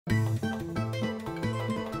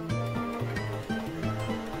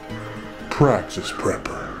Praxis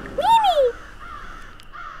Prepper.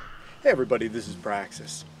 Hey everybody, this is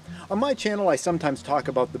Praxis. On my channel I sometimes talk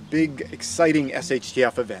about the big, exciting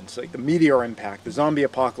SHTF events like the meteor impact, the zombie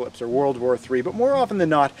apocalypse, or World War III, but more often than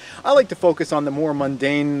not I like to focus on the more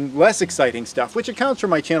mundane, less exciting stuff, which accounts for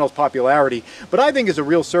my channel's popularity, but I think is a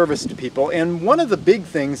real service to people. And one of the big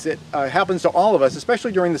things that happens to all of us,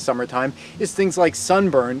 especially during the summertime, is things like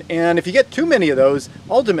sunburn, and if you get too many of those,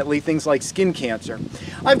 ultimately things like skin cancer.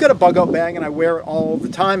 I've got a bug out bag and I wear it all the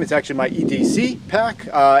time. It's actually my EDC pack,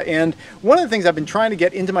 and one of the things I've been trying to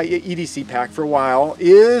get into my EDC pack for a while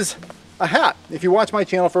is a hat. If you watch my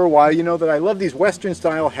channel for a while, you know that I love these Western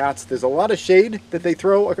style hats. There's a lot of shade that they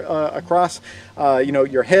throw across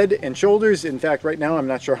your head and shoulders. In fact, right now I'm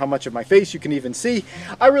not sure how much of my face you can even see.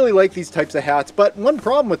 I really like these types of hats, but one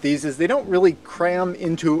problem with these is they don't really cram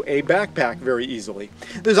into a backpack very easily.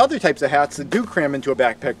 There's other types of hats that do cram into a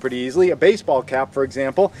backpack pretty easily. A baseball cap, for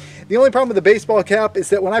example. The only problem with the baseball cap is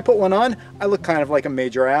that when I put one on, I look kind of like a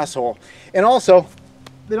major asshole. And also,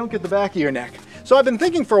 they don't get the back of your neck. So I've been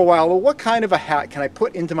thinking for a while, well, what kind of a hat can I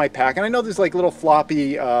put into my pack? And I know there's like little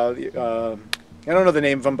floppy, I don't know the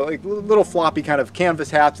name of them, but like little floppy kind of canvas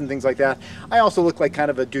hats and things like that. I also look like kind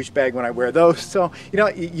of a douchebag when I wear those. So,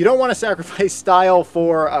 you don't want to sacrifice style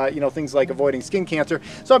for, things like avoiding skin cancer.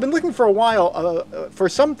 So I've been looking for a while for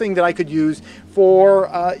something that I could use for,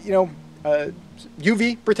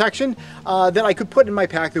 UV protection that I could put in my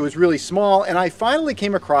pack that was really small, and I finally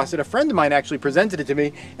came across it. A friend of mine actually presented it to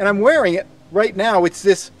me, and I'm wearing it right now. It's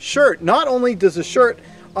this shirt. Not only does the shirt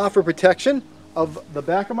offer protection of the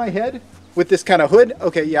back of my head with this kind of hood.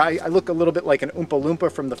 Okay, yeah, I look a little bit like an Oompa Loompa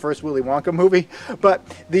from the first Willy Wonka movie, but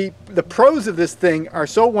the pros of this thing are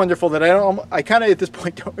so wonderful that I kind of at this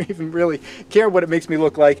point don't even really care what it makes me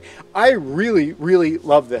look like. I really, really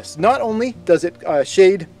love this. Not only does it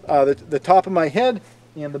shade the top of my head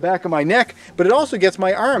and the back of my neck, but it also gets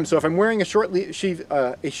my arms. So if I'm wearing a short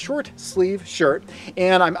sleeve shirt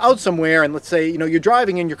and I'm out somewhere, and let's say you're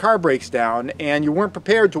driving and your car breaks down and you weren't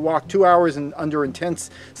prepared to walk 2 hours under intense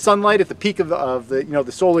sunlight at the peak of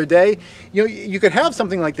the solar day, you could have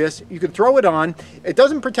something like this. You could throw it on. It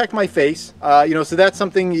doesn't protect my face, so that's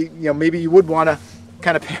something maybe you would want to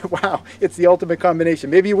kind of pair. Wow, it's the ultimate combination.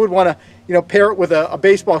 Maybe you would want to pair it with a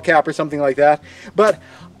baseball cap or something like that. But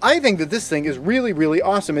I think that this thing is really, really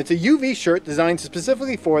awesome. It's a UV shirt designed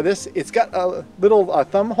specifically for this. It's got little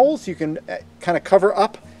thumb holes so you can kind of cover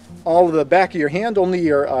up all of the back of your hand. Only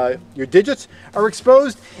your digits are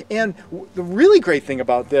exposed. And the really great thing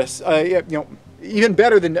about this, even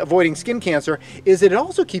better than avoiding skin cancer, is that it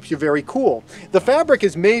also keeps you very cool. The fabric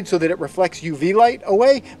is made so that it reflects UV light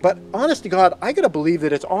away, but honest to God, I gotta believe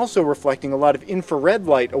that it's also reflecting a lot of infrared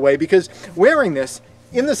light away, because wearing this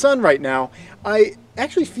in the sun right now, I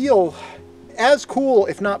actually feel as cool,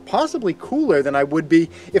 if not possibly cooler, than I would be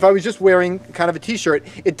if I was just wearing kind of a t-shirt.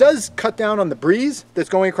 It does cut down on the breeze that's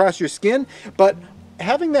going across your skin, but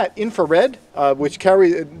having that infrared, which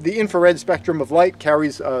carries the infrared spectrum of light,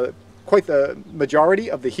 carries quite the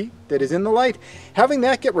majority of the heat that is in the light. Having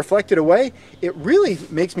that get reflected away, it really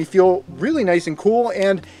makes me feel really nice and cool,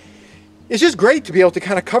 and it's just great to be able to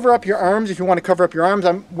kind of cover up your arms if you want to cover up your arms.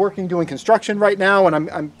 I'm working doing construction right now, and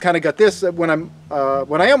I'm kind of got this when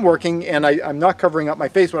I am working and I'm not covering up my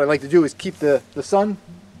face. What I like to do is keep the sun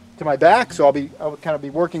to my back, so I'll kind of be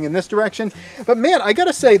working in this direction. But man, I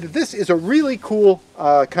gotta say that this is a really cool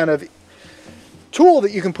kind of tool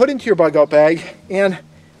that you can put into your bug out bag. And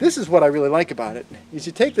this is what I really like about it. Is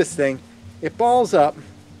you take this thing, it balls up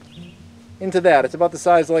into that. It's about the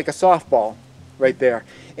size of like a softball right there.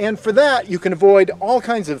 And for that, you can avoid all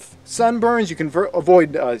kinds of sunburns. You can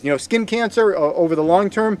avoid skin cancer over the long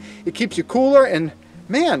term. It keeps you cooler, and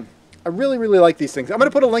man, I really, really like these things. I'm going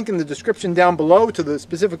to put a link in the description down below to the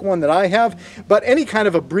specific one that I have, but any kind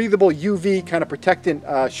of a breathable UV kind of protectant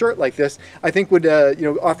shirt like this, I think would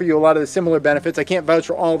offer you a lot of the similar benefits. I can't vouch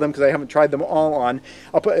for all of them because I haven't tried them all on.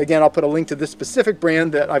 I'll put a link to this specific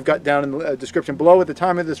brand that I've got down in the description below at the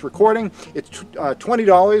time of this recording. It's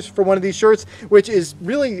 $20 for one of these shirts, which is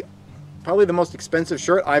really probably the most expensive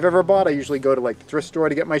shirt I've ever bought. I usually go to like the thrift store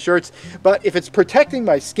to get my shirts, but if it's protecting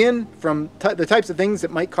my skin from the types of things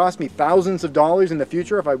that might cost me thousands of dollars in the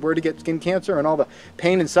future if I were to get skin cancer and all the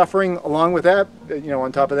pain and suffering along with that,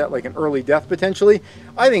 on top of that, like an early death potentially,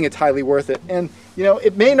 I think it's highly worth it. And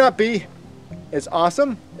it may not be as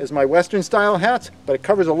awesome as my Western style hats, but it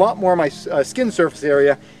covers a lot more of my skin surface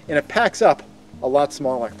area, and it packs up a lot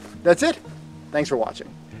smaller. That's it. Thanks for watching.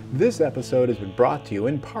 This episode has been brought to you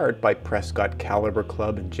in part by Prescott Caliber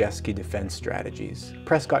Club and Jeske Defense Strategies.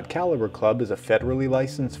 Prescott Caliber Club is a federally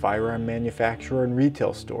licensed firearm manufacturer and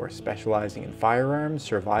retail store specializing in firearms,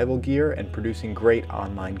 survival gear, and producing great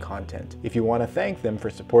online content. If you want to thank them for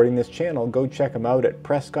supporting this channel, go check them out at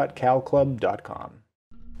prescottcalclub.com.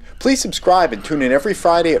 Please subscribe and tune in every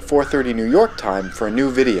Friday at 4:30 New York time for a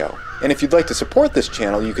new video. And if you'd like to support this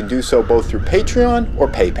channel, you can do so both through Patreon or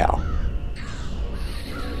PayPal.